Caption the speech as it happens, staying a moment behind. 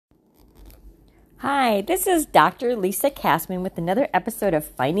Hi, this is Dr. Lisa Kassman with another episode of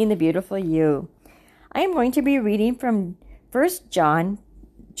Finding the Beautiful You. I am going to be reading from 1 John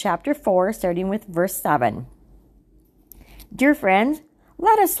chapter 4, starting with verse 7. Dear friends,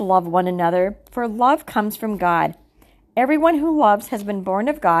 let us love one another, for love comes from God. Everyone who loves has been born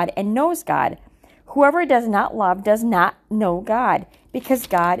of God and knows God. Whoever does not love does not know God, because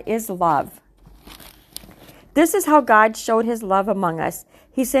God is love. This is how God showed his love among us.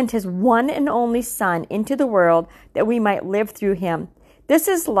 He sent his one and only Son into the world that we might live through him. This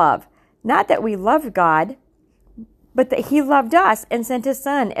is love, not that we loved God, but that he loved us and sent his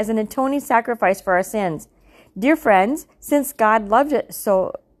Son as an atoning sacrifice for our sins. Dear friends, since God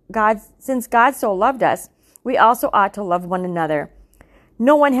so loved us, we also ought to love one another.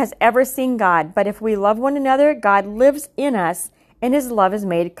 No one has ever seen God, but if we love one another, God lives in us, and his love is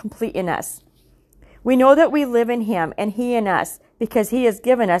made complete in us. We know that we live in him and he in us because he has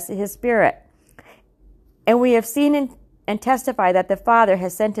given us his Spirit. And we have seen and testify that the Father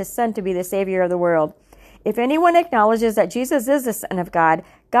has sent his Son to be the Savior of the world. If anyone acknowledges that Jesus is the Son of God,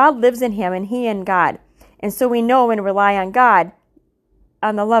 God lives in him and he in God. And so we know and rely on God,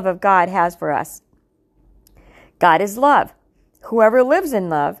 on the love of God has for us. God is love. Whoever lives in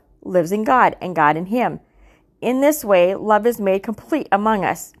love lives in God and God in him. In this way, love is made complete among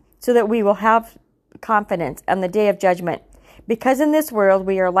us so that we will have confidence on the day of judgment. Because in this world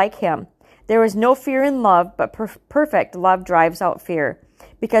we are like him. There is no fear in love, but perfect love drives out fear,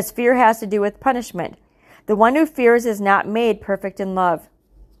 because fear has to do with punishment. The one who fears is not made perfect in love.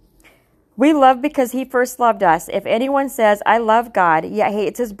 We love because he first loved us. If anyone says, I love God, yet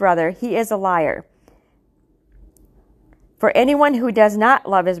hates his brother, he is a liar. For anyone who does not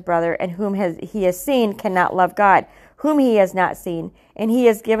love his brother and whom he has seen cannot love God, whom he has not seen. And he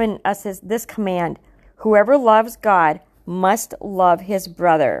has given us this command: whoever loves God must love his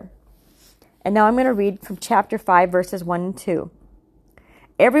brother. And now I'm going to read from chapter 5, verses 1 and 2.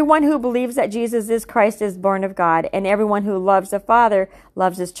 Everyone who believes that Jesus is Christ is born of God, and everyone who loves the Father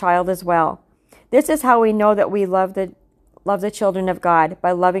loves his child as well. This is how we know that we love the children of God,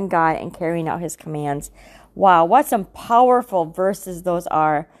 by loving God and carrying out his commands. Wow, what some powerful verses those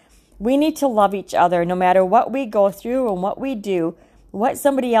are. We need to love each other no matter what we go through and what we do, what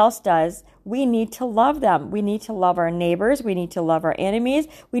somebody else does. We need to love them. We need to love our neighbors. We need to love our enemies.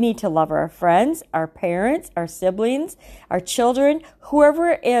 We need to love our friends, our parents, our siblings, our children, whoever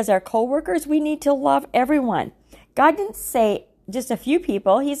it is, our co-workers. We need to love everyone. God didn't say just a few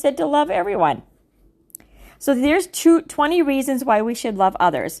people. He said to love everyone. So there's 20 reasons why we should love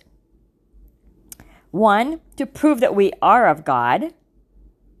others. 1, to prove that we are of God.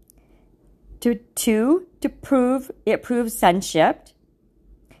 2, to prove it proves sonship.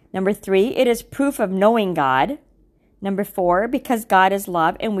 3, it is proof of knowing God. 4, because God is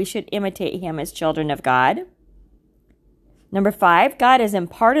love and we should imitate him as children of God. 5, God has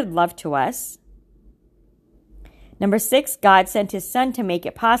imparted love to us. 6, God sent his Son to make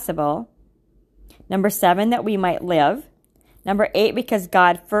it possible. 7, that we might live. 8, because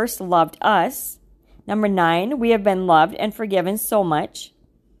God first loved us. 9, we have been loved and forgiven so much.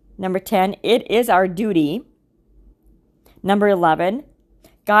 10, it is our duty. 11,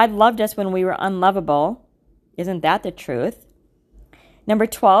 God loved us when we were unlovable. Isn't that the truth?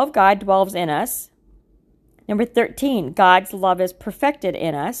 12, God dwells in us. 13, God's love is perfected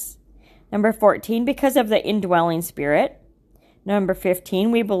in us. 14, because of the indwelling Spirit.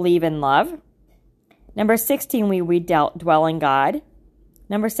 15, we believe in love. 16, we dwell in God.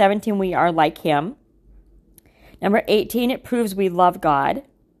 17, we are like him. 18, it proves we love God.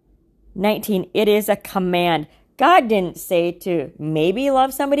 19, it is a command. God didn't say to maybe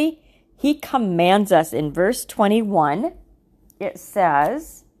love somebody. He commands us. In verse 21, it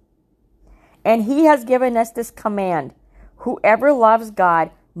says, and he has given us this command: whoever loves God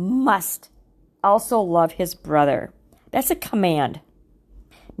must also love his brother. That's a command.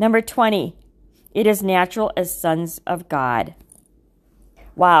 20, it is natural as sons of God.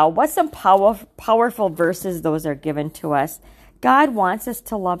 Wow, what some powerful verses those are given to us. God wants us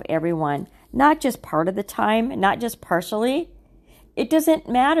to love everyone, not just part of the time, not just partially. It doesn't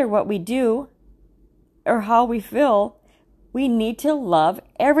matter what we do or how we feel. We need to love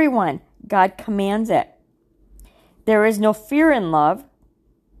everyone. God commands it. There is no fear in love,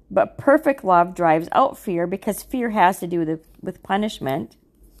 but perfect love drives out fear, because fear has to do with punishment.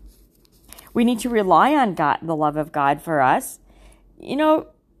 We need to rely on God, the love of God for us. You know,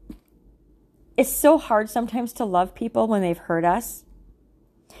 it's so hard sometimes to love people when they've hurt us.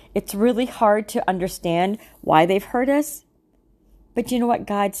 It's really hard to understand why they've hurt us. But you know what?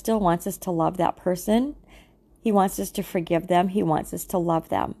 God still wants us to love that person. He wants us to forgive them. He wants us to love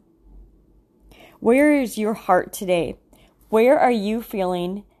them. Where is your heart today? Where are you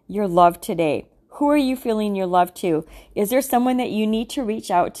feeling your love today? Who are you feeling your love to? Is there someone that you need to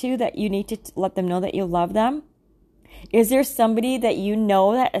reach out to, that you need to let them know that you love them? Is there somebody that you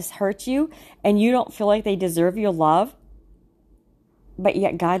know that has hurt you and you don't feel like they deserve your love, but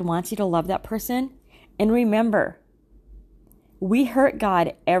yet God wants you to love that person? And remember, we hurt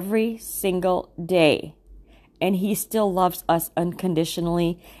God every single day, and He still loves us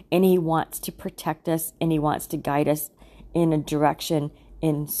unconditionally, and He wants to protect us, and He wants to guide us in a direction,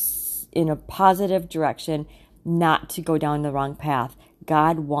 in a positive direction, not to go down the wrong path.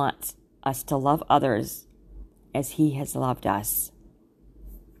 God wants us to love others as He has loved us.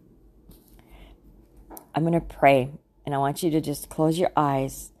 I'm going to pray, and I want you to just close your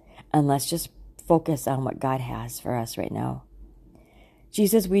eyes and let's just focus on what God has for us right now.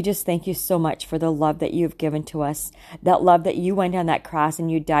 Jesus, we just thank you so much for the love that you've given to us, that love that you went on that cross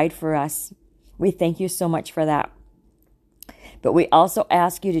and you died for us. We thank you so much for that. But we also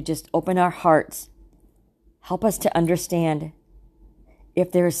ask you to just open our hearts. Help us to understand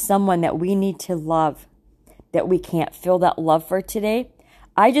if there is someone that we need to love, that we can't feel that love for today.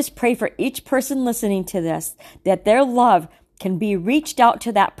 I just pray for each person listening to this, that their love can be reached out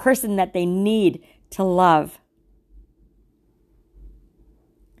to that person that they need to love.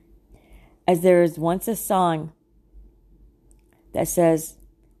 As there is once a song that says,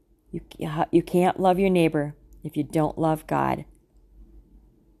 you can't love your neighbor if you don't love God.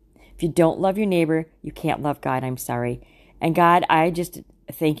 If you don't love your neighbor, you can't love God. I'm sorry. And God, I just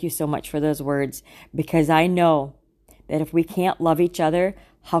thank you so much for those words, because I know that if we can't love each other,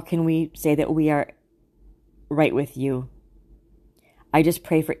 how can we say that we are right with you? I just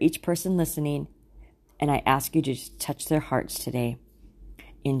pray for each person listening, and I ask you to just touch their hearts today.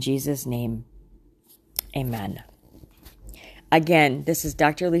 In Jesus' name, amen. Again, this is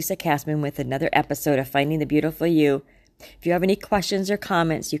Dr. Lisa Kassman with another episode of Finding the Beautiful You. If you have any questions or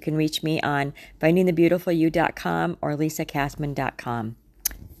comments, you can reach me on findingthebeautifulyou.com or lisakassman.com.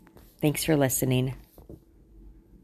 Thanks for listening.